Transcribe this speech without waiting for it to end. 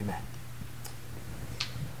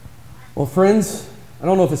Well, friends, I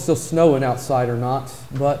don't know if it's still snowing outside or not,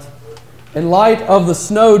 but in light of the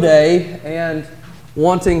snow day and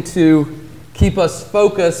wanting to keep us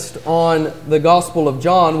focused on the Gospel of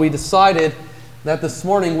John, we decided that this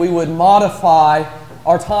morning we would modify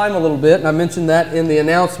our time a little bit, and I mentioned that in the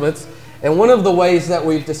announcements. And one of the ways that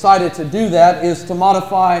we've decided to do that is to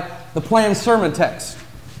modify the planned sermon text.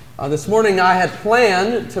 This morning I had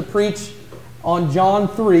planned to preach on John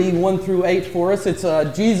 3, 1 through 8 for us. It's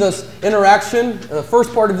Jesus' interaction, the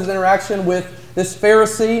first part of his interaction with this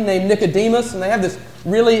Pharisee named Nicodemus, and they have this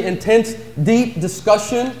really intense, deep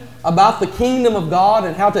discussion about the kingdom of God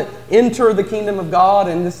and how to enter the kingdom of God,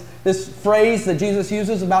 and this phrase that Jesus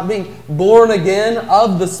uses about being born again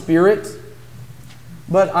of the Spirit.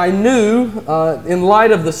 But I knew, in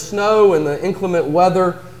light of the snow and the inclement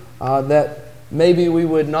weather, that maybe we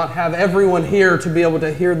would not have everyone here to be able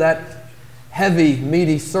to hear that heavy,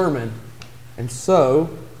 meaty sermon. And so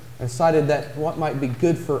I decided that what might be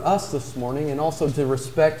good for us this morning, and also to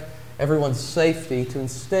respect everyone's safety, to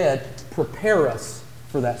instead prepare us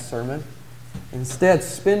for that sermon. Instead,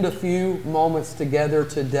 spend a few moments together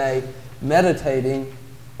today meditating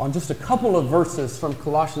on just a couple of verses from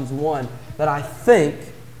Colossians 1 that I think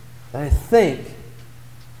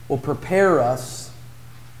will prepare us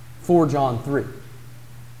for John 3.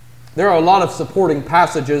 There are a lot of supporting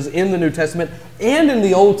passages in the New Testament and in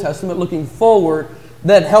the Old Testament looking forward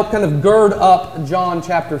that help kind of gird up John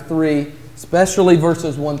chapter 3, especially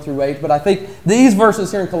verses 1 through 8. But I think these verses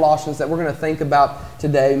here in Colossians that we're going to think about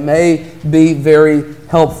today may be very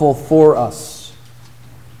helpful for us.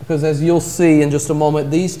 Because as you'll see in just a moment,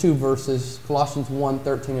 these two verses, Colossians 1,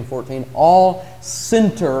 13 and 14, all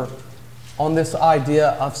center on this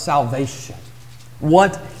idea of salvation.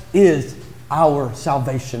 What is our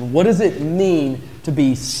salvation? What does it mean to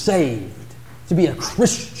be saved, to be a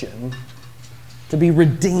Christian, to be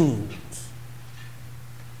redeemed?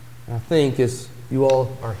 And I think as you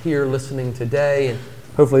all are here listening today, and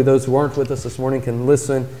hopefully those who aren't with us this morning can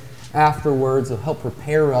listen afterwards, it'll help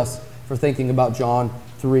prepare us for thinking about John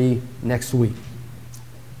 3 next week.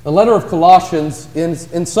 The letter of Colossians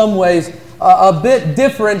is in some ways a bit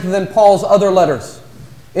different than Paul's other letters.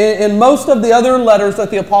 In most of the other letters that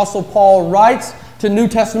the Apostle Paul writes to New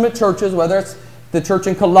Testament churches, whether it's the church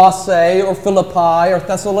in Colossae or Philippi or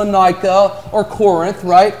Thessalonica or Corinth,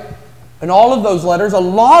 right? In all of those letters, a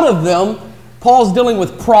lot of them, Paul's dealing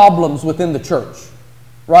with problems within the church,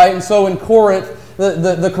 right? And so in Corinth,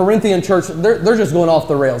 the Corinthian church, they're just going off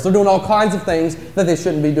the rails. They're doing all kinds of things that they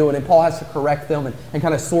shouldn't be doing, and Paul has to correct them and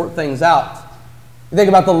kind of sort things out. You think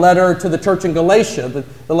about the letter to the church in Galatia,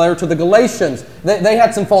 the letter to the Galatians. They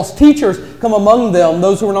had some false teachers come among them,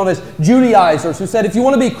 those who were known as Judaizers, who said, if you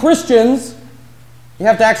want to be Christians, you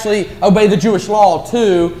have to actually obey the Jewish law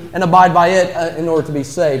too and abide by it in order to be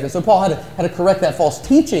saved. And so Paul had to correct that false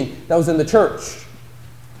teaching that was in the church.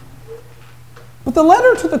 But the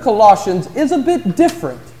letter to the Colossians is a bit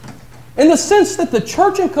different in the sense that the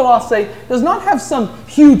church in Colossae does not have some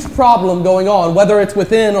huge problem going on, whether it's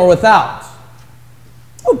within or without.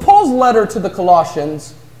 Paul's letter to the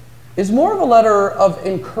Colossians is more of a letter of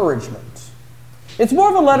encouragement. It's more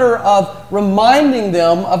of a letter of reminding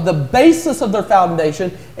them of the basis of their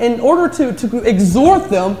foundation in order to exhort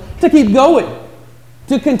them to keep going,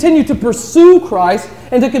 to continue to pursue Christ,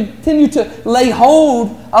 and to continue to lay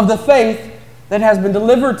hold of the faith that has been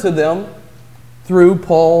delivered to them through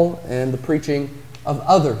Paul and the preaching of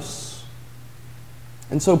others.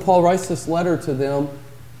 And so Paul writes this letter to them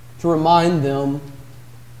to remind them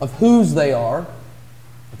of whose they are,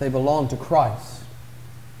 that they belong to Christ,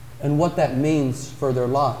 and what that means for their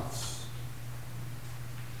lives.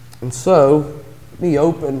 And so, let me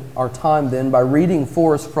open our time then by reading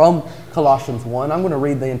for us from Colossians 1. I'm going to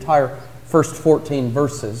read the entire first 14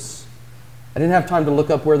 verses. I didn't have time to look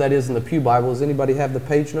up where that is in the Pew Bible. Does anybody have the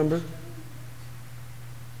page number?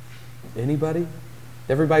 Anybody?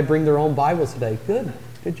 Everybody bring their own Bibles today. Good.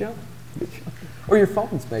 Good job. Good job. Or your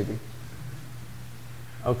phones, maybe.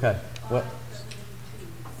 Okay. What?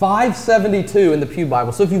 572 in the Pew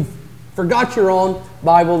Bible. So if you forgot your own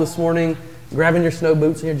Bible this morning, grabbing your snow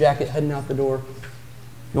boots and your jacket, heading out the door,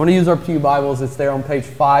 you want to use our Pew Bibles, it's there on page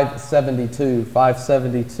 572.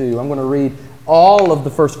 572. I'm going to read all of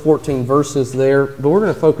the first 14 verses there, but we're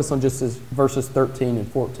going to focus on just verses 13 and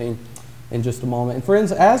 14 in just a moment. And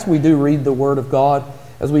friends, as we do read the Word of God,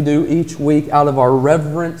 as we do each week out of our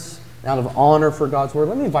reverence, out of honor for God's Word,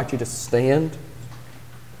 let me invite you to stand.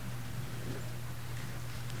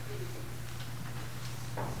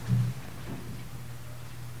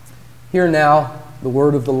 Hear now the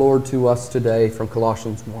word of the Lord to us today from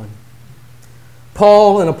Colossians 1.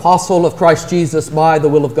 Paul, an apostle of Christ Jesus by the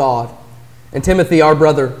will of God, and Timothy, our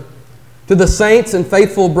brother, to the saints and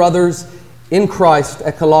faithful brothers in Christ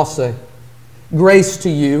at Colossae, grace to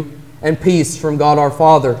you and peace from God our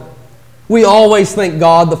Father. We always thank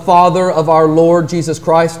God, the Father of our Lord Jesus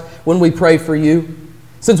Christ, when we pray for you,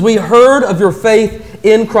 since we heard of your faith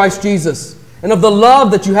in Christ Jesus and of the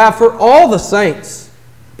love that you have for all the saints,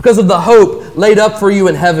 because of the hope laid up for you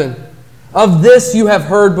in heaven. Of this you have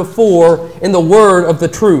heard before in the word of the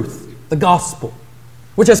truth, the gospel,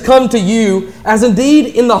 which has come to you, as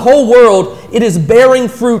indeed in the whole world it is bearing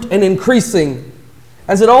fruit and increasing,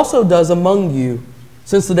 as it also does among you,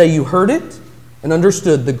 since the day you heard it and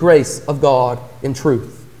understood the grace of God in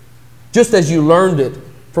truth, just as you learned it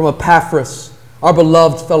from Epaphras, our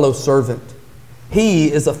beloved fellow servant.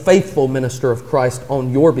 He is a faithful minister of Christ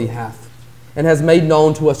on your behalf, and has made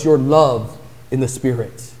known to us your love in the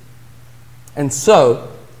Spirit. And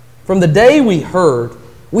so, from the day we heard,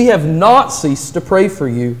 we have not ceased to pray for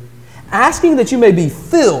you, asking that you may be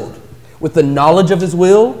filled with the knowledge of His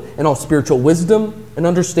will and all spiritual wisdom and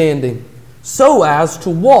understanding, so as to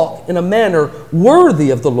walk in a manner worthy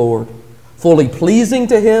of the Lord, fully pleasing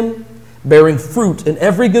to Him, bearing fruit in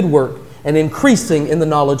every good work, and increasing in the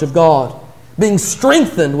knowledge of God, being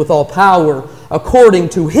strengthened with all power according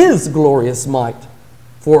to His glorious might,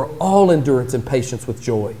 for all endurance and patience with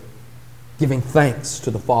joy, giving thanks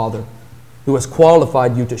to the Father, who has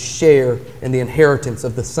qualified you to share in the inheritance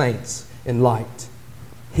of the saints in light.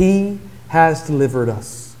 He has delivered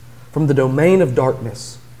us from the domain of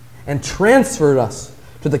darkness and transferred us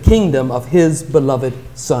to the kingdom of His beloved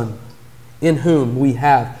Son, in whom we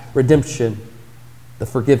have redemption, the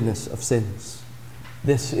forgiveness of sins.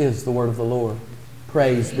 This is the word of the Lord.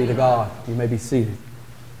 Praise be to God. You may be seated.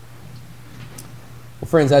 Well,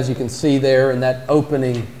 friends, as you can see there in that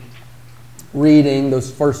opening reading,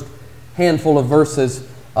 those first handful of verses,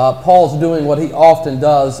 Paul's doing what he often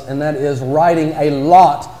does, and that is writing a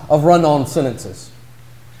lot of run-on sentences.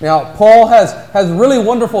 Now, Paul has really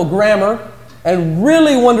wonderful grammar and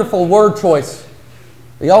really wonderful word choice.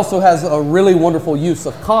 He also has a really wonderful use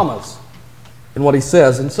of commas in what he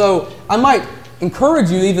says. And so I might encourage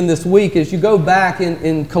you even this week as you go back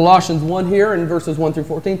in Colossians 1 here in verses 1 through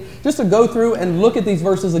 14, just to go through and look at these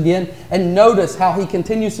verses again and notice how he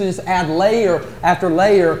continues to just add layer after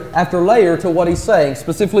layer after layer to what he's saying,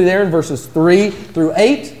 specifically there in verses 3 through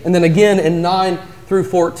 8 and then again in 9 through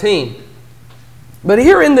 14. But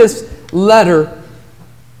here in this letter,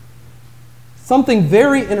 something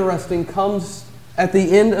very interesting comes at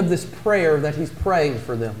the end of this prayer that he's praying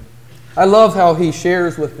for them. I love how he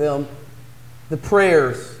shares with them the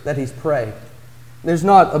prayers that he's prayed. There's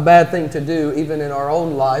not a bad thing to do even in our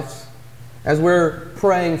own lives as we're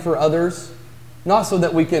praying for others, not so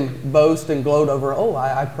that we can boast and gloat over, oh,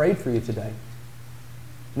 I prayed for you today.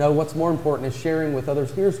 No, what's more important is sharing with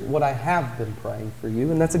others, here's what I have been praying for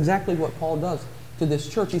you. And that's exactly what Paul does to this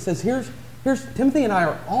church. He says, here's Timothy and I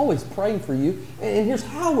are always praying for you, and here's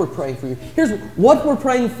how we're praying for you. Here's what we're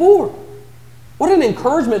praying for. What an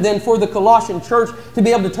encouragement then for the Colossian church to be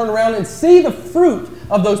able to turn around and see the fruit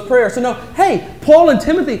of those prayers. So know, hey, Paul and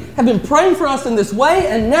Timothy have been praying for us in this way,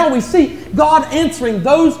 and now we see God answering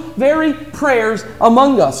those very prayers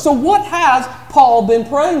among us. So what has Paul been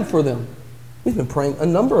praying for them? He's been praying a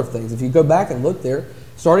number of things. If you go back and look there,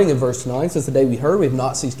 starting in verse 9, since the day we heard, we have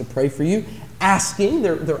not ceased to pray for you.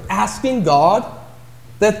 They're asking God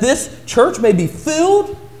that this church may be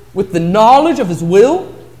filled with the knowledge of His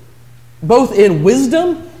will, both in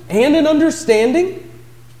wisdom and in understanding.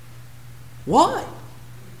 Why?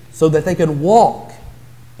 So that they can walk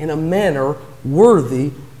in a manner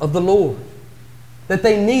worthy of the Lord. That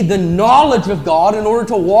they need the knowledge of God in order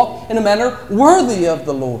to walk in a manner worthy of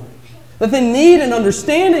the Lord. That they need an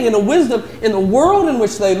understanding and a wisdom in the world in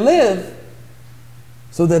which they live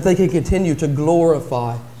so that they can continue to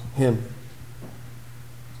glorify Him.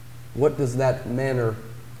 What does that manner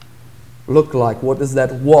look like? What does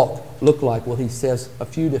that walk look like? Well, he says a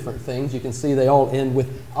few different things. You can see they all end with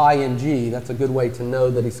ing. That's a good way to know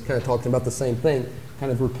that he's kind of talking about the same thing.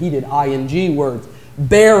 Kind of repeated ing words.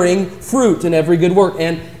 Bearing fruit in every good work,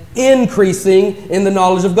 and increasing in the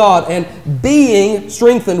knowledge of God, and being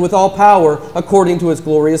strengthened with all power according to His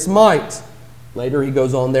glorious might. Later he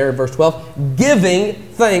goes on there in verse 12, giving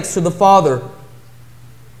thanks to the Father.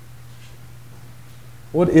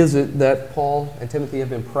 What is it that Paul and Timothy have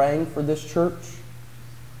been praying for this church?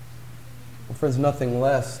 Well, friends, nothing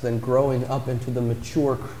less than growing up into the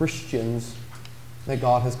mature Christians that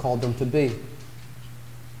God has called them to be.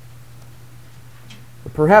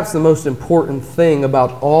 But perhaps the most important thing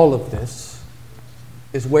about all of this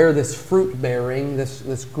is where this fruit bearing,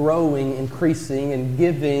 this growing, increasing, and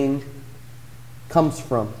giving comes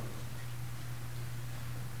from.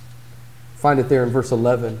 Find it there in verse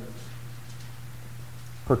 11,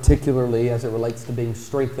 particularly as it relates to being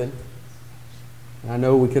strengthened. And I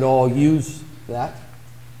know we could all use that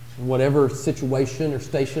in whatever situation or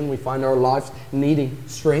station we find our lives needing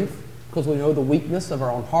strength, because we know the weakness of our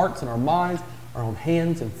own hearts and our minds, our own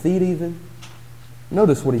hands and feet even.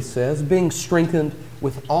 Notice what he says, being strengthened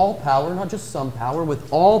with all power, not just some power,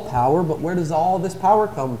 with all power, but where does all this power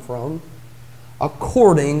come from?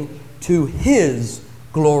 According to His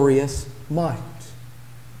glorious might.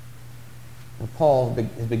 And Paul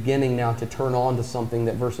is beginning now to turn on to something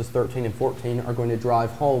that verses 13 and 14 are going to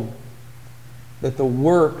drive home. That the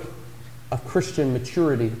work of Christian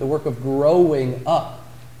maturity, the work of growing up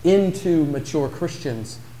into mature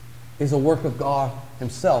Christians, is a work of God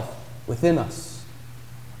Himself within us.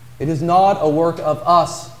 It is not a work of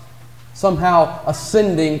us somehow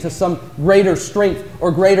ascending to some greater strength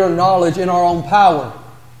or greater knowledge in our own power.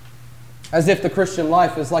 As if the Christian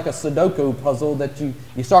life is like a Sudoku puzzle that you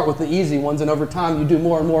start with the easy ones and over time you do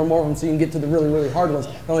more and more and more of them so you can get to the really, really hard ones.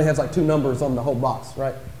 It only has like 2 numbers on the whole box,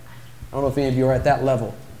 right? I don't know if any of you are at that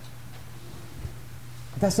level.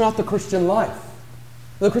 But that's not the Christian life.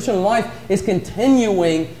 The Christian life is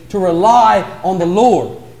continuing to rely on the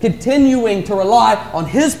Lord, continuing to rely on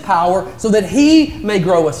His power so that He may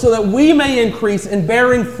grow us, so that we may increase in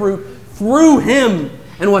bearing fruit through Him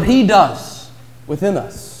and what He does within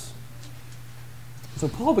us. So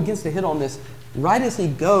Paul begins to hit on this right as he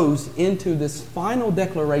goes into this final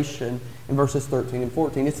declaration in verses 13 and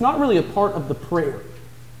 14. It's not really a part of the prayer.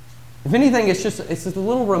 If anything, it's just a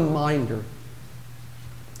little reminder.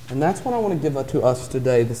 And that's what I want to give to us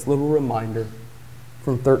today, this little reminder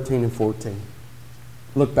from 13 and 14.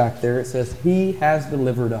 Look back there. It says, He has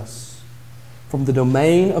delivered us from the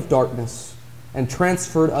domain of darkness and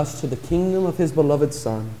transferred us to the kingdom of His beloved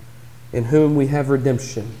Son, in whom we have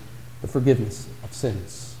redemption, the forgiveness of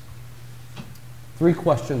sins. 3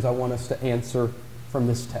 questions I want us to answer from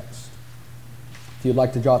this text. If you'd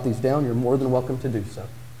like to jot these down, you're more than welcome to do so.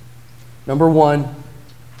 Number 1,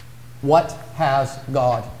 what has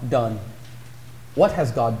God done? What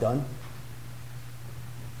has God done?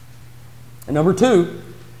 And number 2,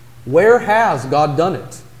 where has God done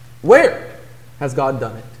it? Where has God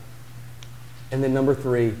done it? And then number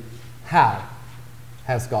 3, how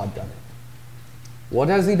has God done it? What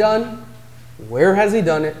has He done? Where has He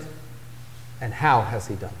done it? And how has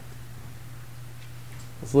He done it?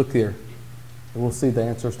 Let's look here, and we'll see the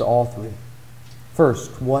answers to all 3.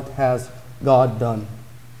 First, what has God done?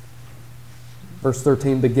 Verse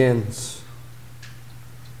 13 begins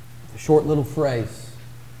with a short little phrase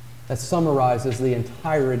that summarizes the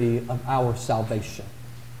entirety of our salvation.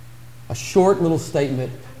 A short little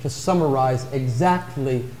statement to summarize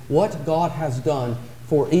exactly what God has done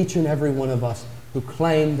for each and every one of us who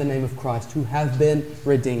claim the name of Christ, who have been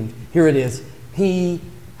redeemed. Here it is. He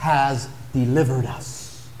has delivered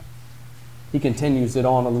us. He continues it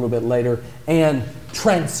on a little bit later, and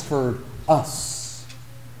transferred us.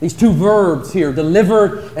 These 2 verbs here,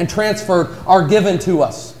 delivered and transferred, are given to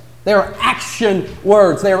us. They are action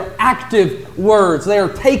words. They are active words. They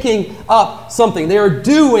are taking up something. They are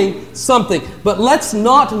doing something. But let's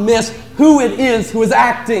not miss who it is who is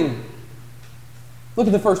acting. Look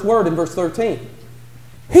at the first word in verse 13.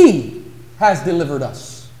 He has delivered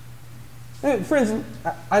us. Hey, friends,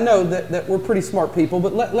 I know that we're pretty smart people,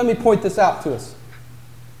 but let me point this out to us.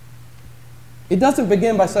 It doesn't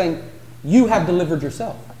begin by saying, you have delivered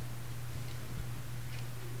yourself.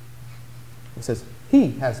 It says,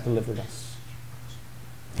 He has delivered us.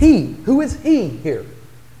 He. Who is He here?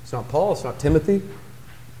 It's not Paul. It's not Timothy.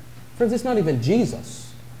 Friends, it's not even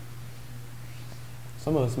Jesus.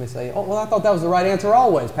 Some of us may say, oh, well, I thought that was the right answer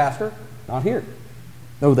always, Pastor. Not here.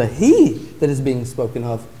 No, the He that is being spoken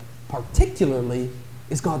of particularly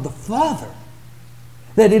is God the Father.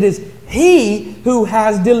 That it is He who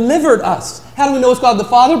has delivered us. How do we know it's God the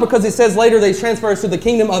Father? Because it says later they transfer us to the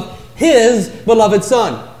kingdom of His beloved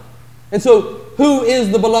Son. And so, who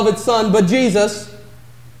is the beloved Son but Jesus?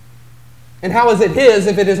 And how is it His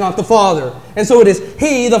if it is not the Father? And so it is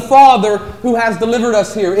He, the Father, who has delivered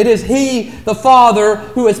us here. It is He, the Father,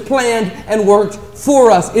 who has planned and worked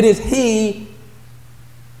for us. It is He,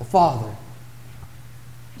 the Father,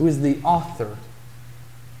 who is the author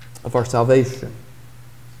of our salvation.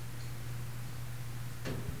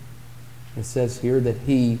 It says here that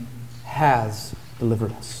He has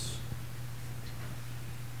delivered us.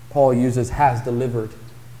 Paul uses has delivered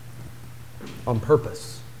on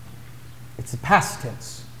purpose. It's the past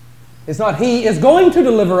tense. It's not He is going to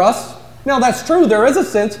deliver us. Now that's true. There is a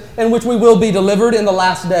sense in which we will be delivered in the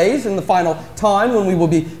last days, in the final time when we will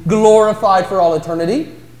be glorified for all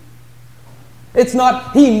eternity. It's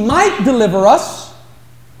not He might deliver us,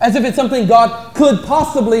 as if it's something God could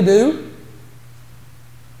possibly do.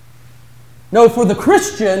 No, for the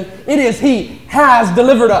Christian, it is He has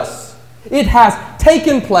delivered us. It has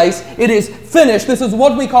taken place. It is finished. This is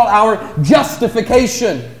what we call our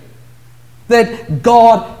justification. That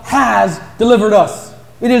God has delivered us.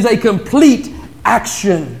 It is a complete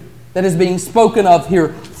action that is being spoken of here.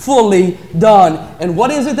 Fully done. And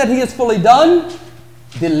what is it that He has fully done?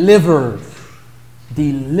 Delivered.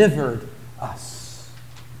 Delivered us.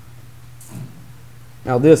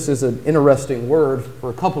 Now this is an interesting word for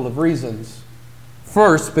a couple of reasons.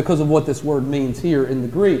 First, because of what this word means here in the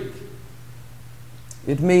Greek.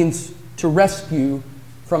 It means to rescue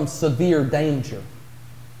from severe danger.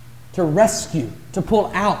 To rescue, to pull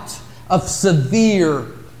out of severe,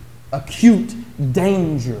 acute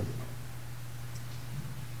danger.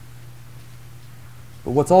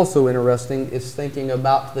 But what's also interesting is thinking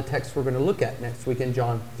about the text we're going to look at next week in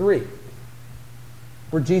John 3,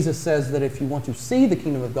 where Jesus says that if you want to see the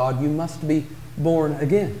kingdom of God, you must be born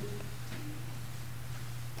again.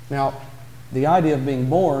 Now, the idea of being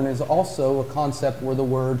born is also a concept where the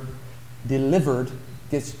word delivered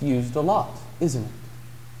gets used a lot, isn't it?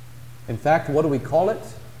 In fact, what do we call it?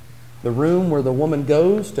 The room where the woman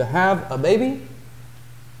goes to have a baby?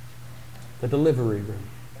 The delivery room.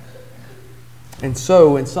 And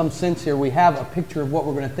so, in some sense here, we have a picture of what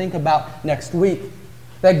we're going to think about next week.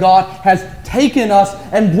 That God has taken us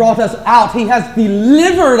and brought us out. He has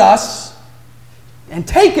delivered us and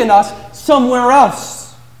taken us somewhere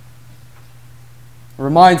else. It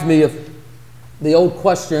reminds me of the old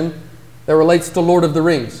question that relates to Lord of the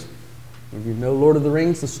Rings. If you know Lord of the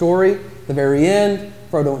Rings, the story, at the very end,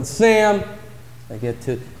 Frodo and Sam, they get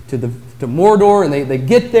to Mordor, and they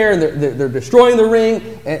get there, and they're destroying the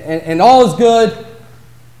ring, and all is good,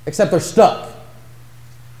 except they're stuck.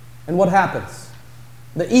 And what happens?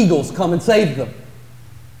 The eagles come and save them.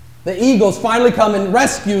 The eagles finally come and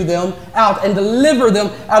rescue them out and deliver them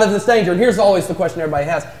out of this danger. And here's always the question everybody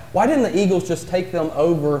has. Why didn't the eagles just take them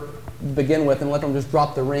over to begin with and let them just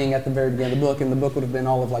drop the ring at the very beginning of the book, and the book would have been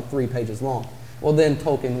all of like 3 pages long? Well, then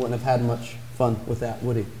Tolkien wouldn't have had much fun with that,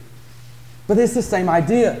 would he? But it's the same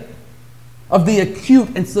idea of the acute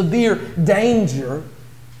and severe danger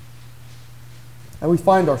that we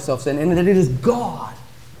find ourselves in, and that it is God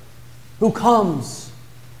who comes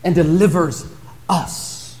and delivers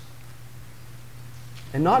us.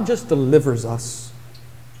 And not just delivers us,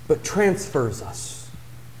 but transfers us.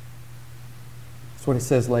 That's what he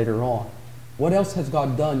says later on. What else has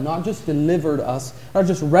God done? Not just delivered us, not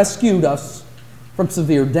just rescued us from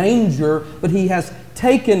severe danger, but He has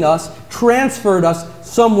taken us, transferred us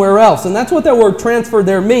somewhere else. And that's what that word transfer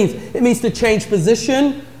there means. It means to change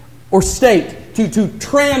position or state, to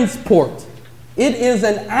transport. It is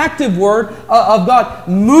an active word of God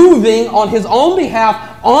moving on His own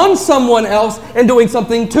behalf on someone else and doing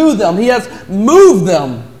something to them. He has moved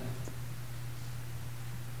them.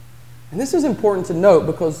 And this is important to note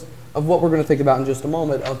because of what we're going to think about in just a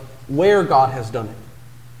moment, of where God has done it.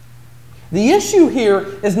 The issue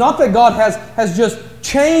here is not that God has just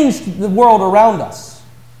changed the world around us.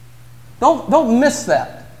 Don't miss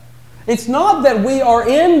that. It's not that we are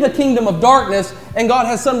in the kingdom of darkness and God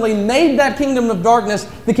has suddenly made that kingdom of darkness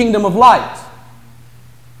the kingdom of light.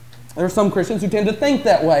 There are some Christians who tend to think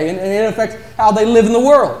that way, and it affects how they live in the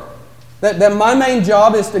world. That my main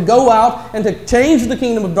job is to go out and to change the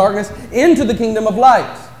kingdom of darkness into the kingdom of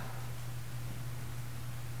light.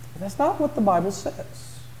 But that's not what the Bible says.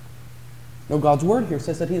 No, God's Word here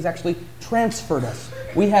says that He has actually transferred us.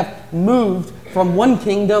 We have moved from one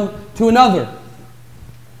kingdom to another.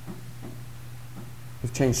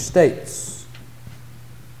 We've changed states.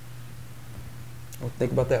 I'll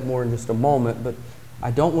think about that more in just a moment, but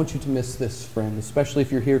I don't want you to miss this, friend, especially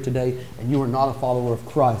if you're here today and you are not a follower of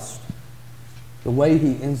Christ. The way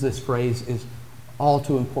he ends this phrase is all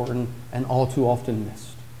too important and all too often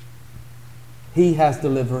missed. He has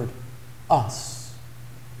delivered us.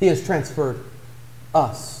 He has transferred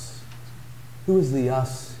us. Who is the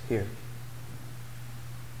us here?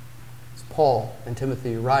 It's Paul and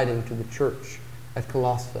Timothy writing to the church at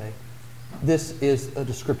Colossae. This is a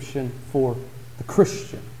description for the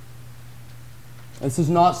Christian. This is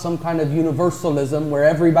not some kind of universalism where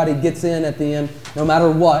everybody gets in at the end no matter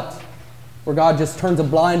what, where God just turns a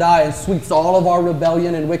blind eye and sweeps all of our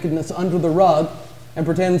rebellion and wickedness under the rug and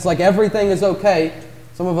pretends like everything is okay.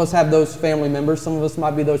 Some of us have those family members. Some of us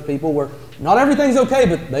might be those people where not everything's okay,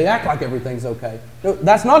 but they act like everything's okay. No,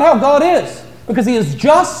 that's not how God is, because He is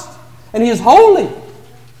just and He is holy.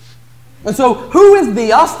 And so who is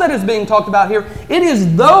the us that is being talked about here? It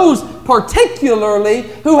is those particularly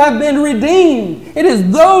who have been redeemed. It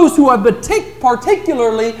is those who have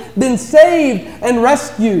particularly been saved and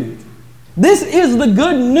rescued. This is the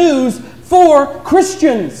good news for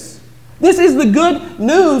Christians. This is the good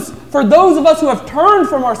news for those of us who have turned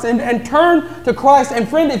from our sin and turned to Christ. And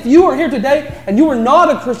friend, if you are here today and you are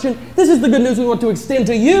not a Christian, this is the good news we want to extend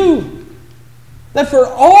to you. That for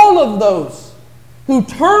all of those who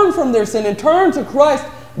turn from their sin and turn to Christ,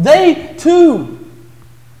 they too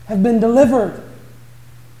have been delivered.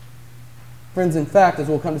 Friends, in fact, as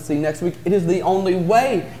we'll come to see next week, it is the only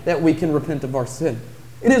way that we can repent of our sin.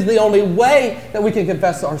 It is the only way that we can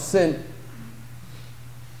confess our sin.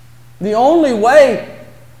 The only way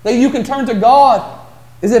that you can turn to God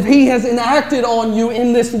is if He has enacted on you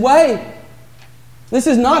in this way. This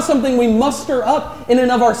is not something we muster up in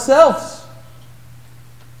and of ourselves.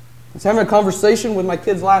 I was having a conversation with my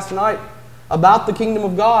kids last night about the kingdom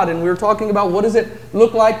of God, and we were talking about what does it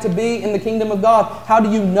look like to be in the kingdom of God? How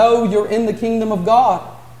do you know you're in the kingdom of God?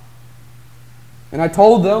 And I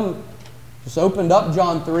told them, just opened up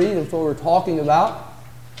John 3, that's what we're talking about.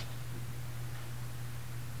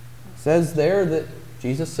 It says there that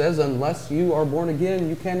Jesus says, unless you are born again,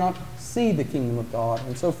 you cannot see the kingdom of God.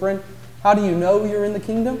 And so, friend, how do you know you're in the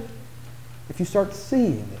kingdom? If you start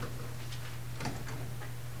seeing it.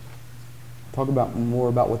 Talk about more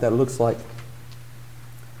about what that looks like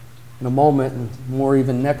in a moment, and more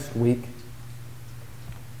even next week.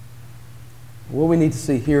 What we need to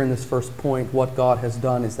see here in this first point, what God has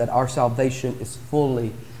done, is that our salvation is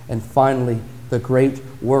fully and finally the great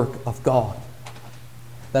work of God.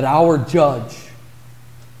 That our judge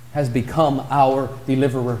has become our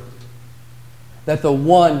deliverer. That the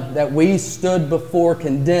one that we stood before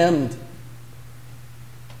condemned,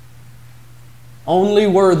 only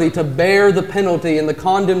worthy to bear the penalty and the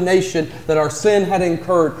condemnation that our sin had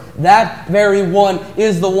incurred, that very one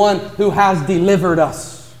is the one who has delivered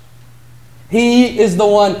us. He is the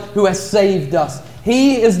one who has saved us.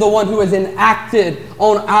 He is the one who has enacted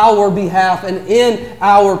on our behalf and in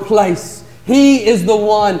our place. He is the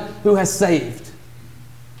one who has saved.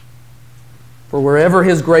 For wherever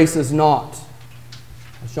His grace is not,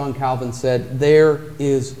 as John Calvin said, there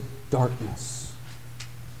is darkness.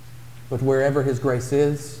 But wherever His grace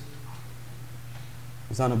is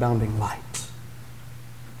unabounding light.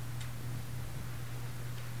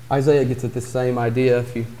 Isaiah gets at this same idea.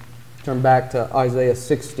 If you turn back to Isaiah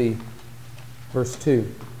 60, verse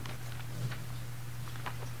 2.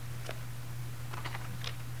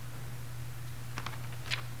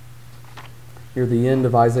 Near the end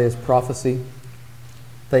of Isaiah's prophecy,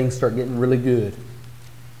 things start getting really good.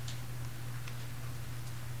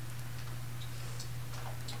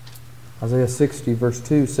 Isaiah 60, verse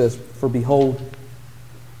 2 says, For behold,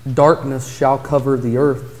 darkness shall cover the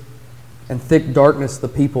earth, and thick darkness the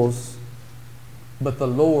peoples. But the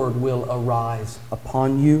Lord will arise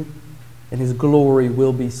upon you, and His glory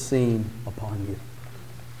will be seen upon you.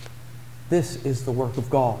 This is the work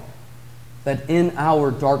of God, that in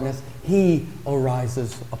our darkness He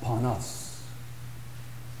arises upon us.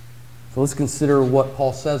 So let's consider what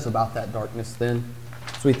Paul says about that darkness then,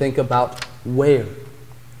 as we think about where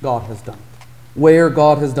God has done it. Where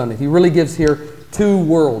God has done it. He really gives here two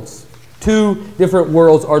worlds. Two different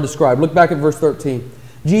worlds are described. Look back at verse 13.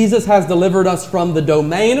 Jesus has delivered us from the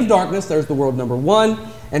domain of darkness, there's the world number 1,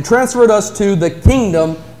 and transferred us to the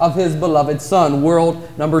kingdom of His beloved Son, world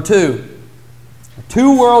number 2.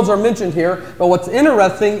 Two worlds are mentioned here, but what's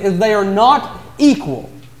interesting is they are not equal.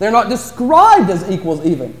 They're not described as equals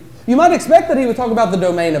even. You might expect that he would talk about the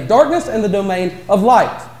domain of darkness and the domain of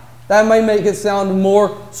light. That may make it sound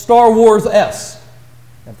more Star Wars-esque.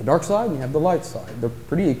 You have the dark side and you have the light side. They're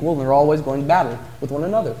pretty equal and they're always going to battle with one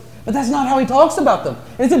another. But that's not how he talks about them.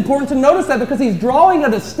 And it's important to notice that because he's drawing a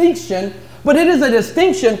distinction, but it is a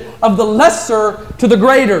distinction of the lesser to the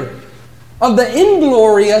greater, of the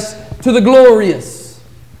inglorious to the glorious.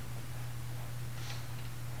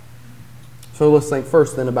 So let's think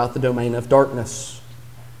first then about the domain of darkness.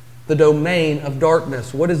 The domain of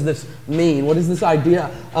darkness. What does this mean? What is this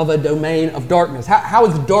idea of a domain of darkness? How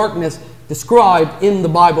is darkness described in the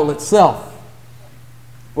Bible itself?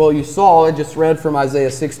 Well, you saw, I just read from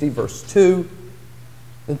Isaiah 60, verse 2,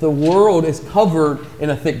 that the world is covered in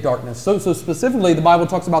a thick darkness. So specifically, the Bible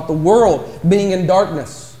talks about the world being in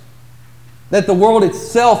darkness. That the world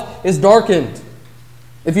itself is darkened.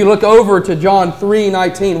 If you look over to John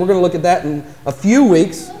 3:19, we're going to look at that in a few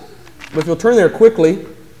weeks. But if you'll turn there quickly,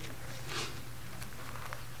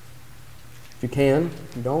 if you can.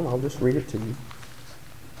 If you don't, I'll just read it to you.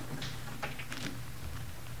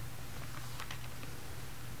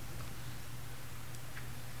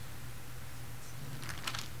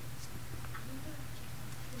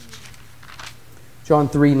 John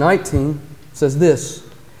 3:19 says this,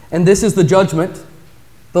 "And this is the judgment.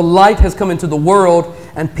 The light has come into the world,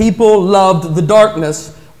 and people loved the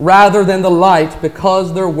darkness rather than the light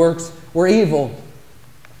because their works were evil."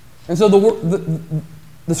 And so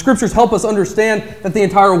the Scriptures help us understand that the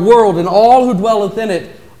entire world and all who dwell within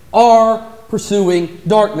it are pursuing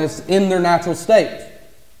darkness in their natural state.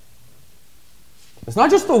 It's not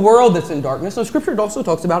just the world that's in darkness. The Scripture also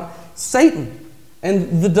talks about Satan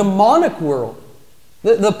and the demonic world,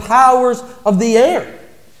 the powers of the air.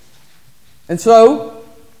 And so,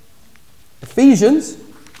 Ephesians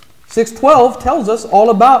 6:12 tells us all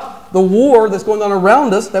about the war that's going on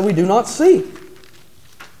around us that we do not see.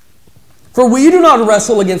 "For we do not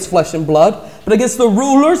wrestle against flesh and blood, but against the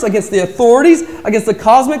rulers, against the authorities, against the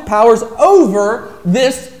cosmic powers over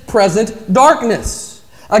this present darkness,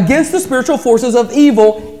 against the spiritual forces of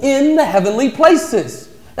evil in the heavenly places."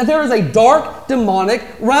 That there is a dark, demonic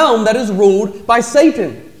realm that is ruled by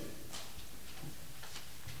Satan.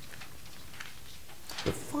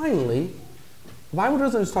 But finally, the Bible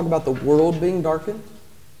doesn't just talk about the world being darkened.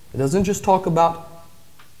 It doesn't just talk about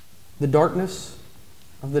the darkness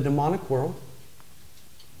of the demonic world,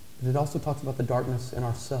 but it also talks about the darkness in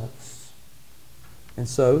ourselves. And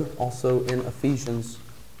so, also in Ephesians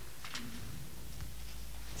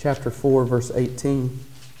chapter 4, verse 18,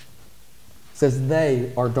 it says,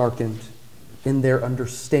 "They are darkened in their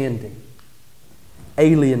understanding,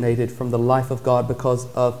 alienated from the life of God because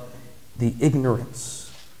of the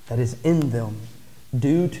ignorance that is in them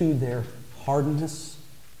due to their hardness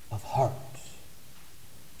of heart."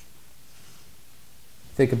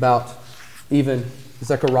 Think about even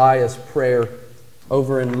Zechariah's prayer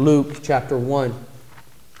over in Luke chapter 1.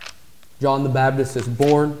 John the Baptist is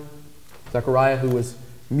born. Zechariah, who was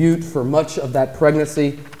mute for much of that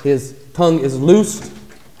pregnancy, his tongue is loosed,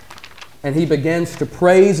 and he begins to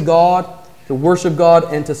praise God, to worship God,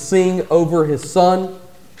 and to sing over his son.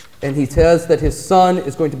 And he says that his son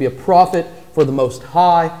is going to be a prophet for the Most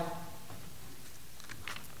High,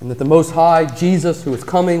 and that the Most High, Jesus, who is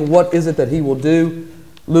coming, what is it that he will do?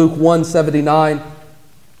 Luke 1:79,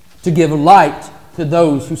 "To give light to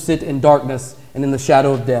those who sit in darkness and in the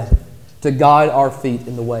shadow of death, to guide our feet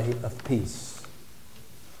in the way of peace."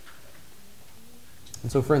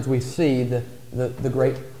 And so, friends, we see the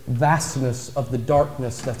great vastness of the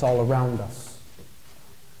darkness that's all around us.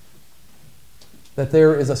 That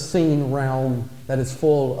there is a seen realm that is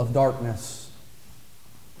full of darkness.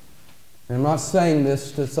 And I'm not saying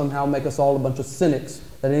this to somehow make us all a bunch of cynics,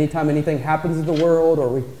 that anytime anything happens in the world, or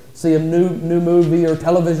we see a new movie or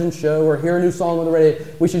television show or hear a new song on the radio,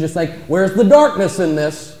 we should just think, where's the darkness in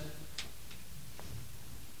this?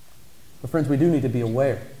 But friends, we do need to be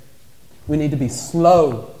aware. We need to be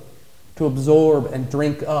slow to absorb and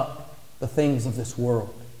drink up the things of this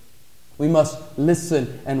world. We must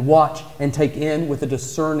listen and watch and take in with a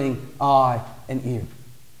discerning eye and ear.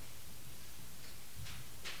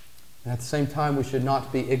 And at the same time, we should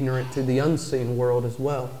not be ignorant to the unseen world as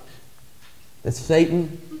well. That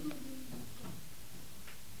Satan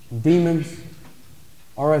and demons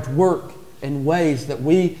are at work in ways that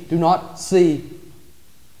we do not see.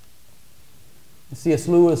 C.S.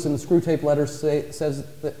 Lewis in the Screwtape Letters says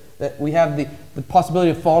that we have the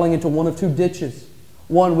possibility of falling into one of two ditches.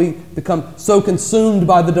 One, we become so consumed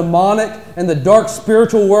by the demonic and the dark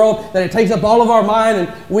spiritual world that it takes up all of our mind,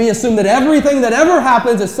 and we assume that everything that ever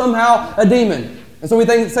happens is somehow a demon. And so we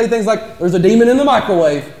say things like, there's a demon in the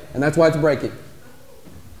microwave, and that's why it's breaking.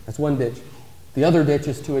 That's one ditch. The other ditch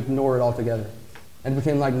is to ignore it altogether and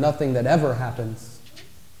pretend like nothing that ever happens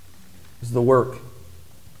is the work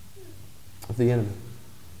of the enemy.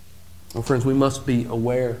 Well, friends, we must be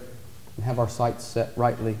aware and have our sights set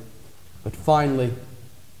rightly. But finally,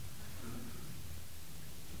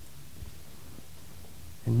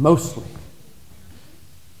 and mostly,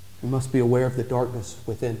 we must be aware of the darkness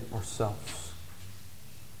within ourselves.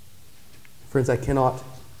 Friends, I cannot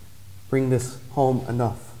bring this home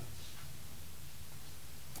enough.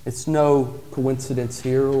 It's no coincidence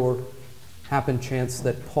here or happen chance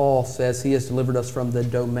that Paul says he has delivered us from the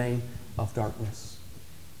domain of darkness.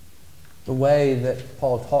 The way that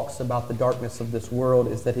Paul talks about the darkness of this world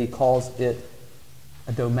is that he calls it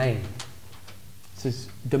a domain. It's his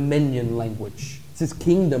dominion language. It's his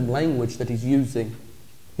kingdom language that he's using.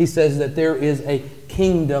 He says that there is a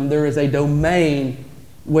kingdom, there is a domain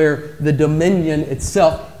where the dominion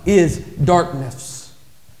itself is darkness.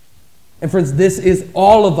 And friends, this is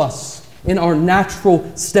all of us in our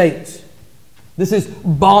natural state. This is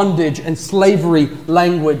bondage and slavery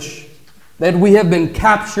language. That we have been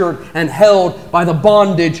captured and held by the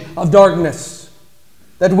bondage of darkness.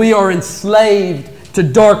 That we are enslaved to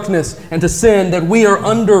darkness and to sin, that we are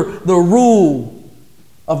under the rule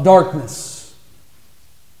of darkness.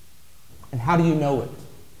 And how do you know it?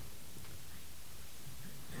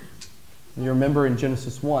 You remember in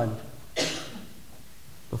Genesis 1,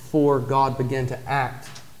 before God began to act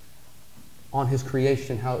on His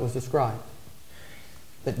creation, how it was described.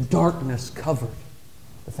 That darkness covered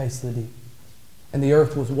the face of the deep. And the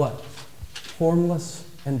earth was what? Formless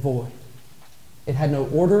and void. It had no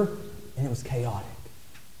order and it was chaotic.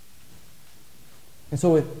 And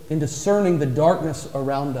so in discerning the darkness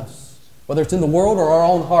around us, whether it's in the world or our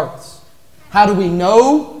own hearts, how do we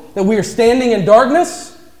know that we are standing in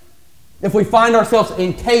darkness? If we find ourselves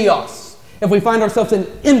in chaos, if we find ourselves in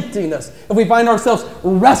emptiness, if we find ourselves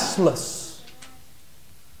restless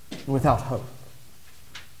and without hope.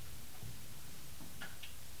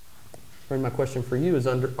 Friend, my question for you is,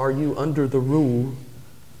 are you under the rule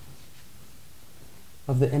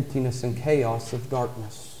of the emptiness and chaos of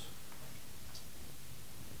darkness?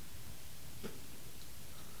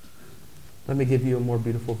 Let me give you a more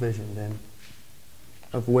beautiful vision then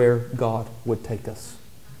of where God would take us.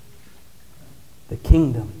 The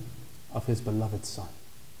kingdom of His beloved Son.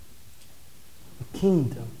 The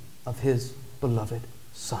kingdom of His beloved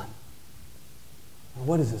Son. Now,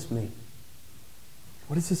 what does this mean?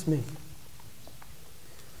 What does this mean?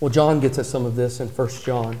 Well, John gets at some of this in 1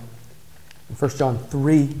 John. In 1 John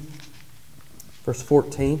 3, verse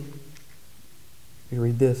 14, we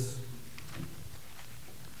read this.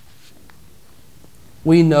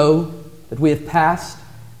 We know that we have passed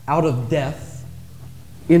out of death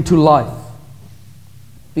into life.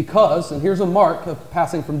 Because, and here's a mark of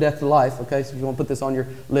passing from death to life, okay? So if you want to put this on your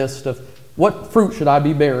list of what fruit should I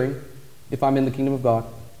be bearing if I'm in the kingdom of God?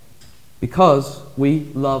 Because we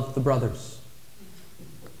love the brothers.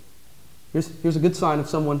 Here's a good sign of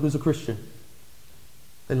someone who's a Christian.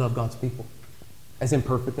 They love God's people. As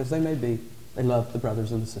imperfect as they may be, they love the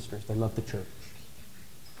brothers and the sisters. They love the church.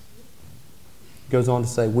 It goes on to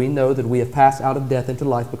say, we know that we have passed out of death into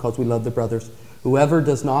life because we love the brothers. Whoever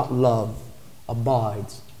does not love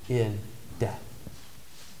abides in death.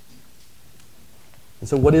 And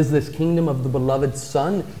so what is this kingdom of the beloved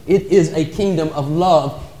Son? It is a kingdom of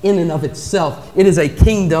love in and of itself. It is a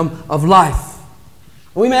kingdom of life.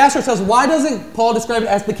 We may ask ourselves, why doesn't Paul describe it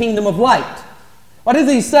as the kingdom of light? Why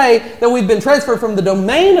does he say that we've been transferred from the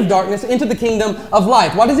domain of darkness into the kingdom of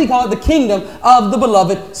light? Why does he call it the kingdom of the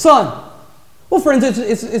beloved Son? Well, friends,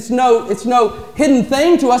 it's no hidden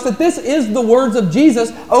thing to us that this is the words of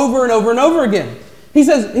Jesus over and over and over again. He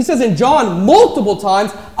says in John multiple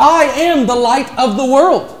times, I am the light of the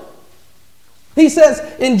world. He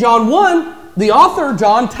says in John 1, the author,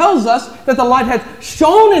 John, tells us that the light has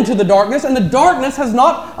shone into the darkness and the darkness has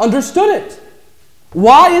not understood it.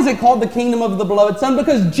 Why is it called the kingdom of the beloved Son?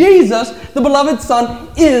 Because Jesus, the beloved Son,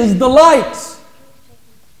 is the light.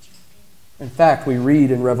 In fact, we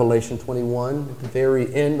read in Revelation 21, at the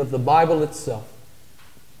very end of the Bible itself,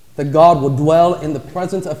 that God will dwell in the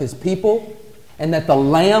presence of His people and that the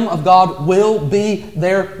Lamb of God will be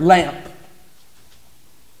their lamp.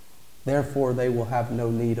 Therefore, they will have no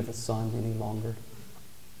need of a sun any longer,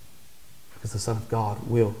 because the Son of God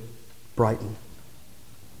will brighten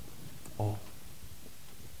all.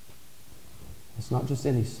 It's not just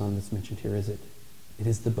any Son that's mentioned here, is it? It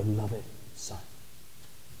is the beloved Son.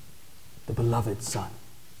 The beloved Son.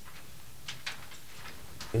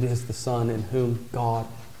 It is the Son in whom God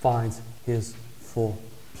finds His full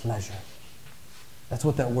pleasure. That's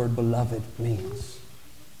what that word beloved means.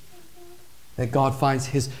 That God finds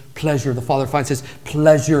His pleasure. The Father finds His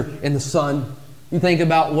pleasure in the Son. You think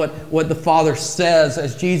about what the Father says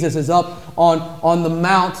as Jesus is up on the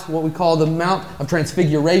mount, what we call the Mount of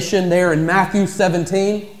Transfiguration there in Matthew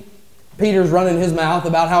 17. Peter's running his mouth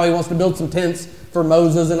about how he wants to build some tents for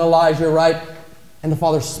Moses and Elijah, right? And the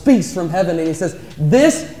Father speaks from heaven and He says,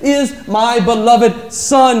 this is my beloved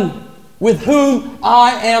Son, with whom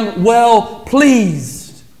I am well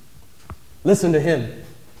pleased. Listen to Him.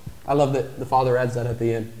 I love that the Father adds that at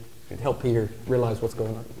the end. It helped Peter realize what's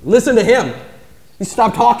going on. Listen to Him. You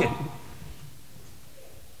stop talking.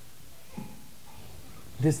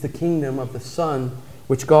 It is the kingdom of the Son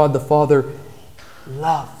which God the Father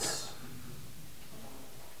loves.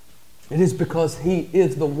 It is because He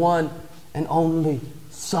is the one and only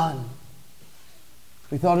Son.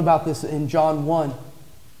 We thought about this in John 1.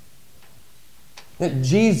 That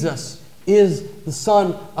Jesus is the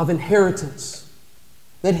Son of inheritance.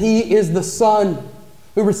 That He is the Son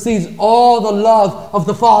who receives all the love of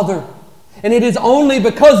the Father. And it is only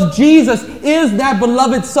because Jesus is that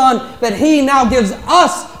beloved Son that He now gives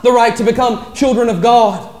us the right to become children of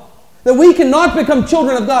God. That we cannot become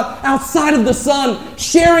children of God outside of the Son,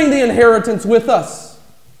 sharing the inheritance with us.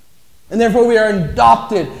 And therefore we are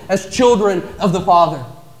adopted as children of the Father.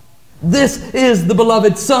 This is the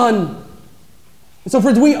beloved Son. And so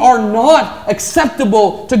friends, we are not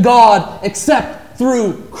acceptable to God except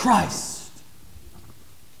through Christ.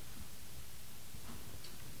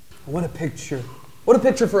 What a picture. What a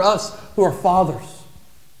picture for us who are fathers,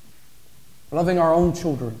 loving our own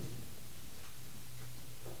children.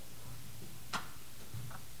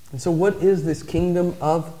 And so what is this kingdom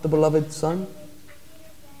of the beloved Son?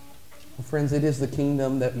 Well, friends, it is the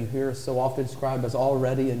kingdom that you hear so often described as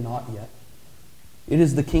already and not yet. It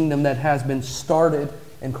is the kingdom that has been started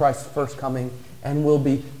in Christ's first coming and will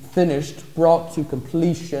be finished, brought to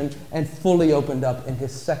completion, and fully opened up in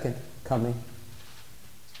His second coming.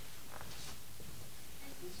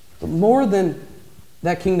 But more than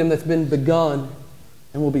that kingdom that's been begun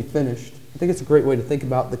and will be finished, I think it's a great way to think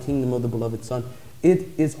about the kingdom of the beloved Son. It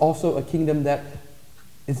is also a kingdom that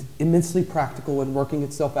is immensely practical and working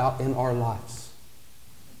itself out in our lives.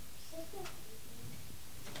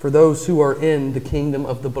 For those who are in the kingdom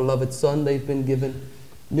of the beloved Son, they've been given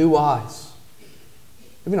new eyes.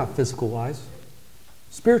 Maybe not physical eyes,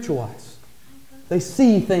 spiritual eyes. They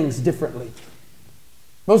see things differently.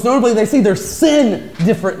 Most notably, they see their sin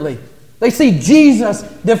differently. They see Jesus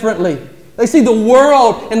differently. They see the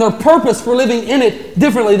world and their purpose for living in it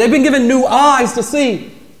differently. They've been given new eyes to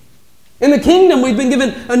see. In the kingdom, we've been given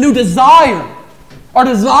a new desire. Our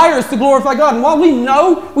desire is to glorify God. And while we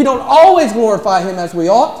know we don't always glorify Him as we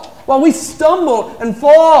ought, while we stumble and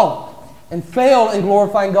fall and fail in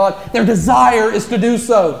glorifying God, their desire is to do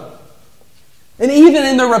so. And even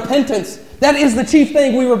in their repentance, that is the chief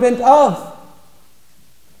thing we repent of.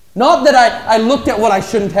 Not that I looked at what I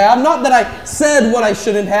shouldn't have. Not that I said what I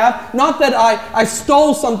shouldn't have. Not that I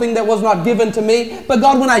stole something that was not given to me. But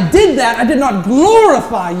God, when I did that, I did not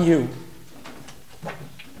glorify You.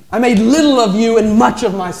 I made little of You and much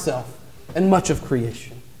of myself and much of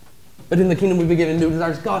creation. But in the kingdom we've been given new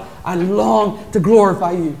desires. God, I long to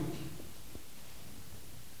glorify You.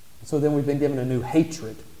 So then we've been given a new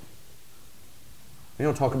hatred. We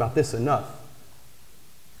don't talk about this enough.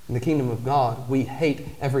 In the kingdom of God, we hate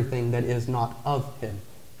everything that is not of Him.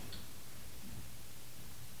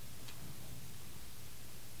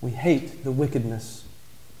 We hate the wickedness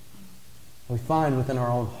we find within our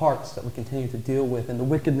own hearts that we continue to deal with, and the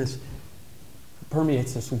wickedness that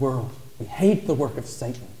permeates this world. We hate the work of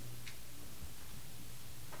Satan.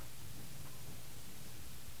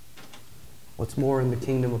 What's more, in the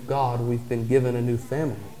kingdom of God, we've been given a new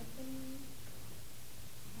family.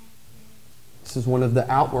 This is one of the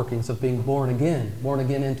outworkings of being born again. Born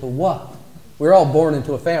again into what? We're all born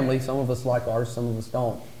into a family. Some of us like ours, some of us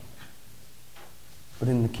don't. But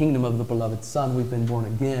in the kingdom of the beloved Son, we've been born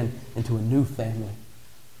again into a new family,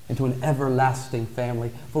 into an everlasting family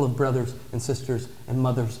full of brothers and sisters and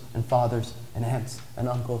mothers and fathers and aunts and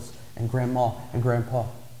uncles and grandma and grandpa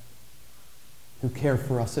who care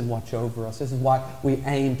for us and watch over us. This is why we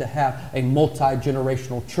aim to have a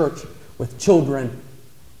multi-generational church with children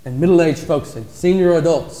and middle-aged folks and senior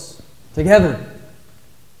adults together.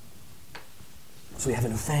 So we have a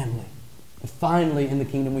new family. And finally, in the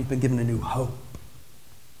kingdom, we've been given a new hope.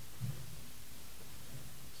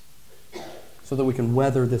 So that we can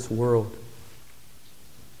weather this world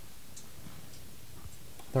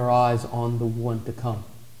with our eyes on the one to come.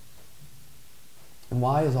 And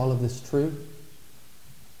why is all of this true?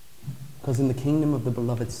 Because in the kingdom of the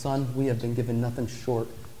beloved Son, we have been given nothing short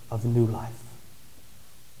of new life.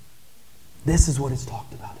 This is what is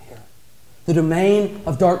talked about here. The domain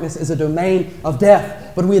of darkness is a domain of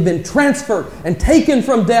death, but we have been transferred and taken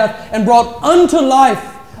from death and brought unto life,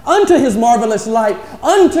 unto His marvelous light,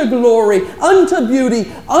 unto glory, unto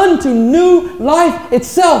beauty, unto new life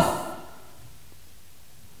itself.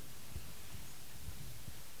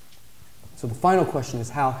 So the final question is,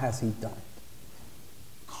 how has He done it?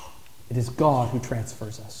 It is God who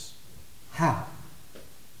transfers us. How?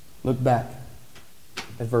 Look back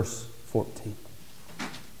at verse 14.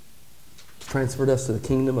 He's transferred us to the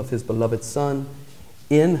kingdom of His beloved Son,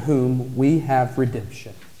 in whom we have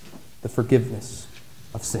redemption, the forgiveness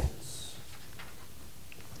of sins.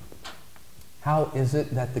 How is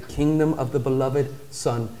it that the kingdom of the beloved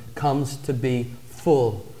Son comes to be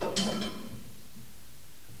full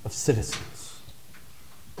of citizens?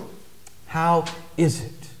 How is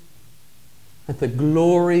it that the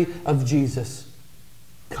glory of Jesus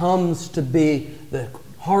comes to be the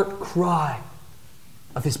heart cry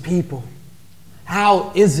of His people?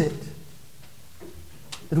 How is it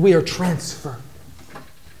that we are transferred?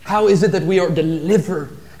 How is it that we are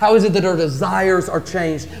delivered? How is it that our desires are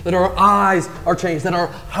changed, that our eyes are changed, that our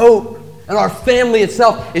hope and our family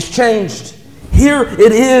itself is changed? Here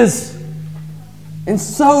it is, in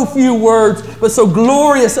so few words, but so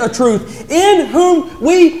glorious a truth, in whom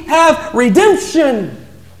we have redemption.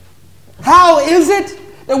 How is it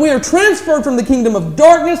that we are transferred from the kingdom of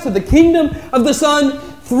darkness to the kingdom of the Son?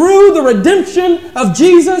 Through the redemption of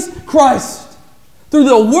Jesus Christ. Through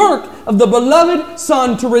the work of the beloved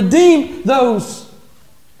Son to redeem those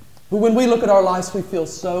who, when we look at our lives, we feel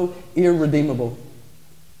so irredeemable.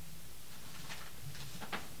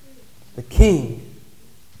 The King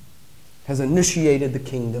has initiated the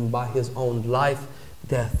kingdom by His own life,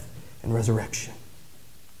 death, and resurrection.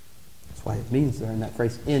 That's why it means there in that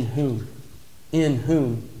phrase, in whom. In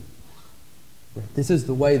whom. This is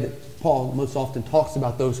the way that Paul most often talks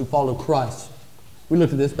about those who follow Christ. We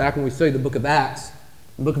looked at this back when we studied the book of Acts.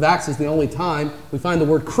 The book of Acts is the only time we find the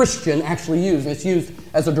word Christian actually used. It's used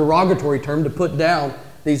as a derogatory term to put down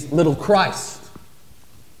these little Christs.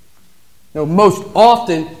 Most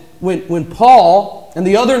often when Paul and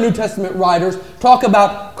the other New Testament writers talk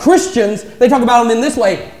about Christians, they talk about them in this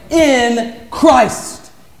way: in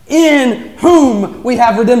Christ, in whom we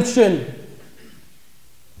have redemption.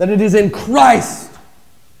 That it is in Christ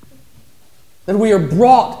that we are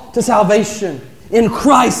brought to salvation. In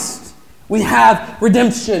Christ we have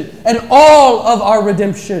redemption, and all of our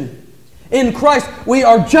redemption. In Christ we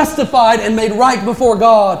are justified and made right before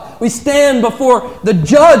God. We stand before the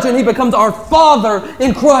judge and He becomes our Father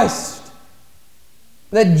in Christ.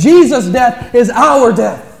 That Jesus' death is our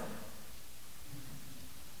death.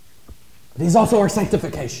 But He's also our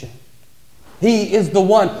sanctification. He is the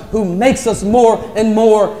one who makes us more and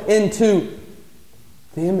more into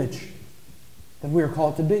the image that we are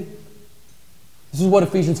called to be. This is what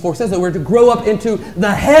Ephesians 4 says, that we're to grow up into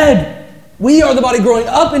the head. We are the body growing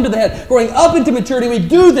up into the head, growing up into maturity. We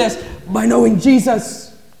do this by knowing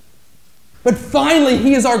Jesus. But finally,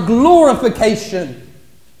 He is our glorification.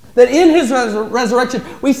 That in His resurrection,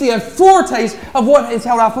 we see a foretaste of what is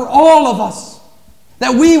held out for all of us.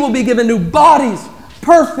 That we will be given new bodies,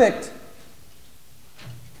 perfect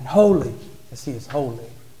and holy as He is holy.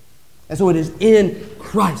 And so it is in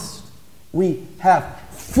Christ we have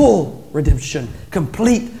full redemption,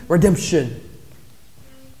 complete redemption.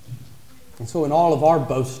 And so in all of our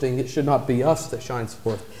boasting, it should not be us that shines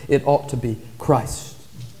forth. It ought to be Christ.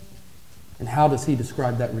 And how does He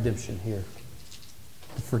describe that redemption here?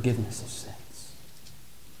 The forgiveness of sins.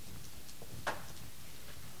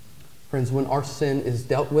 Friends, when our sin is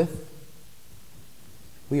dealt with,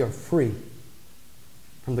 we are free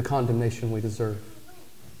from the condemnation we deserve.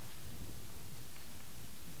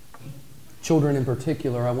 Children in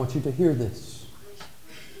particular, I want you to hear this.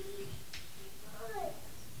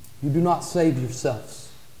 You do not save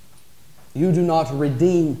yourselves. You do not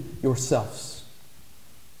redeem yourselves.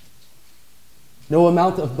 No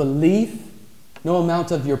amount of belief, no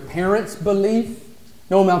amount of your parents' belief,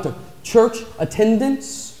 no amount of church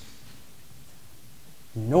attendance,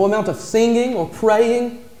 no amount of singing or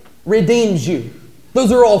praying redeems you.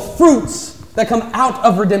 Those are all fruits that come out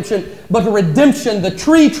of redemption. But redemption, the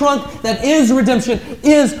tree trunk that is redemption,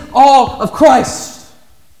 is all of Christ.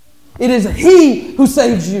 It is He who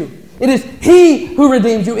saves you. It is He who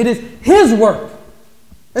redeems you. It is His work.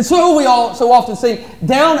 And so we all so often sing,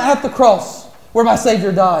 down at the cross where my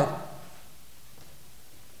Savior died.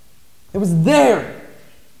 It was there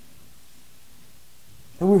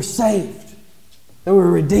that we were saved, that we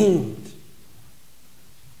were redeemed.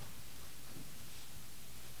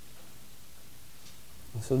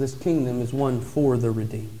 And so this kingdom is one for the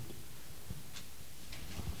redeemed.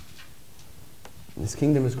 And this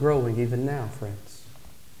kingdom is growing even now, friends.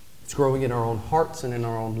 It's growing in our own hearts and in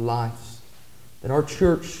our own lives. That our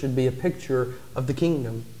church should be a picture of the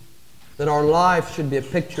kingdom. That our lives should be a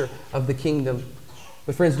picture of the kingdom.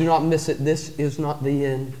 But friends, do not miss it. This is not the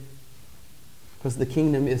end. Because the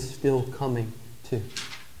kingdom is still coming too.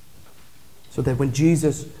 So that when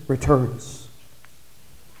Jesus returns,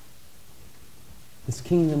 this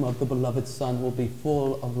kingdom of the beloved Son will be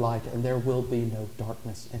full of light and there will be no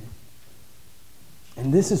darkness in it.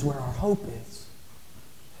 And this is where our hope is.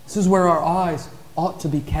 This is where our eyes ought to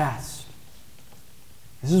be cast.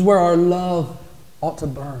 This is where our love ought to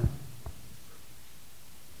burn.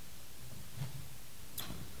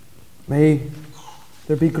 May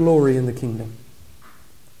there be glory in the kingdom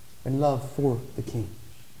and love for the King.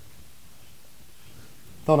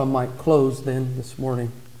 Thought I might close then this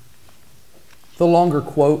morning. The longer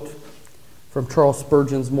quote from Charles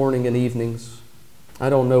Spurgeon's Morning and Evenings. I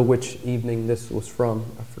don't know which evening this was from.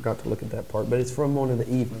 I forgot to look at that part, but it's from one of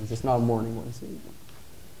the evenings. It's not a morning one, it's an evening.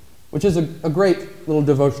 which is a great little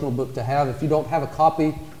devotional book to have. If you don't have a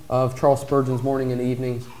copy of Charles Spurgeon's Morning and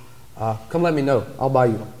Evenings, come let me know. I'll buy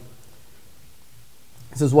you one.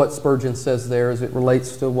 This is what Spurgeon says there as it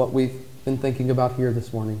relates to what we've been thinking about here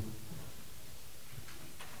this morning.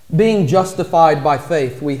 Being justified by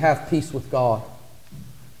faith, we have peace with God.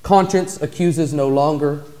 Conscience accuses no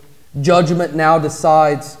longer. Judgment now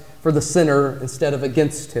decides for the sinner instead of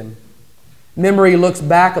against him. Memory looks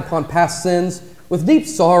back upon past sins with deep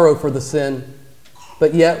sorrow for the sin,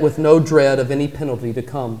 but yet with no dread of any penalty to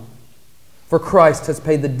come. For Christ has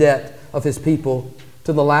paid the debt of His people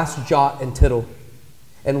to the last jot and tittle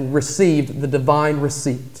and received the divine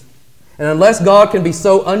receipt. And unless God can be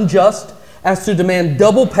so unjust as to demand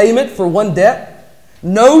double payment for one debt,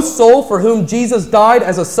 no soul for whom Jesus died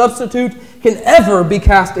as a substitute can ever be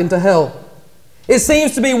cast into hell. It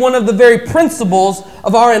seems to be one of the very principles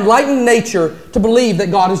of our enlightened nature to believe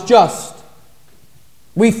that God is just.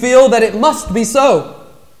 We feel that it must be so,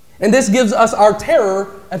 and this gives us our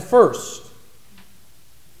terror at first.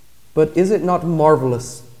 But is it not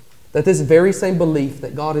marvelous that this very same belief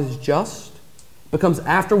that God is just becomes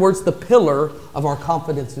afterwards the pillar of our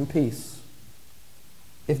confidence and peace?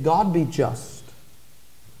 If God be just,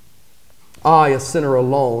 I, a sinner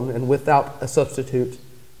alone and without a substitute,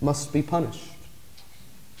 must be punished.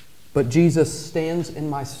 But Jesus stands in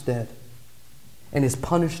my stead and is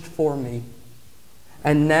punished for me.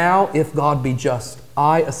 And now, if God be just,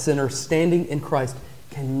 I, a sinner standing in Christ,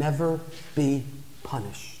 can never be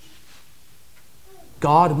punished.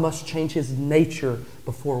 God must change His nature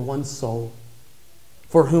before one soul,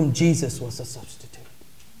 for whom Jesus was a substitute.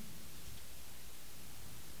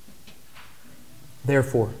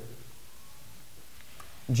 Therefore,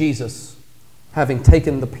 Jesus, having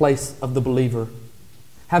taken the place of the believer,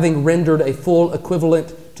 having rendered a full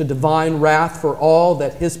equivalent to divine wrath for all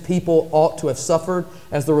that His people ought to have suffered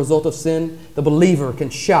as the result of sin, the believer can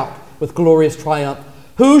shout with glorious triumph,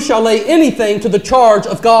 "Who shall lay anything to the charge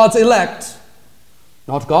of God's elect?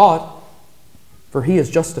 Not God, for He is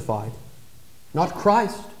justified. Not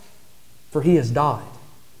Christ, for He has died.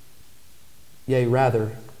 Yea,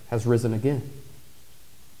 rather, has risen again."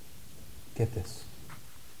 Get this.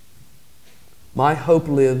 My hope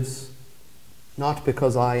lives not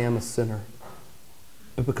because I am a sinner,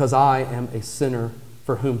 but because I am a sinner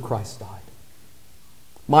for whom Christ died.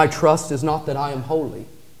 My trust is not that I am holy,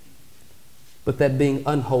 but that being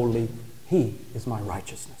unholy, He is my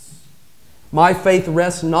righteousness. My faith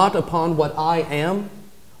rests not upon what I am,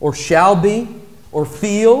 or shall be, or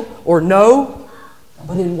feel, or know,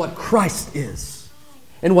 but in what Christ is,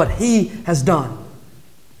 in what He has done,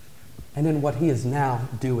 and in what He is now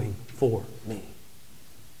doing for me.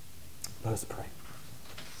 Let us pray.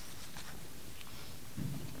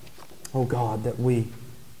 Oh God, that we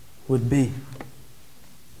would be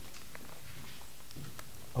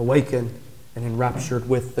awakened and enraptured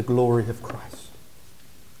with the glory of Christ.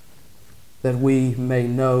 That we may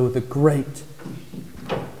know the great,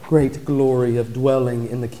 great glory of dwelling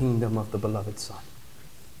in the kingdom of the beloved Son.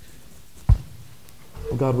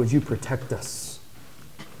 Oh God, would You protect us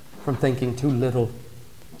from thinking too little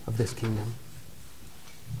of this kingdom.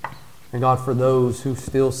 And God, for those who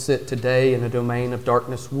still sit today in a domain of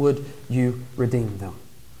darkness, would You redeem them?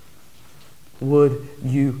 Would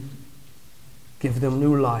You give them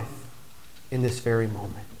new life in this very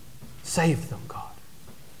moment? Save them, God,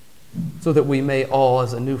 so that we may all,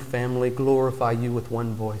 as a new family, glorify You with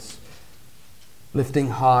one voice, lifting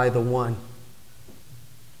high the one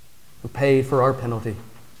who paid for our penalty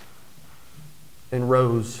and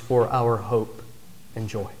rose for our hope and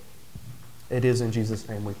joy. It is in Jesus'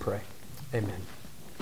 name we pray. Amen.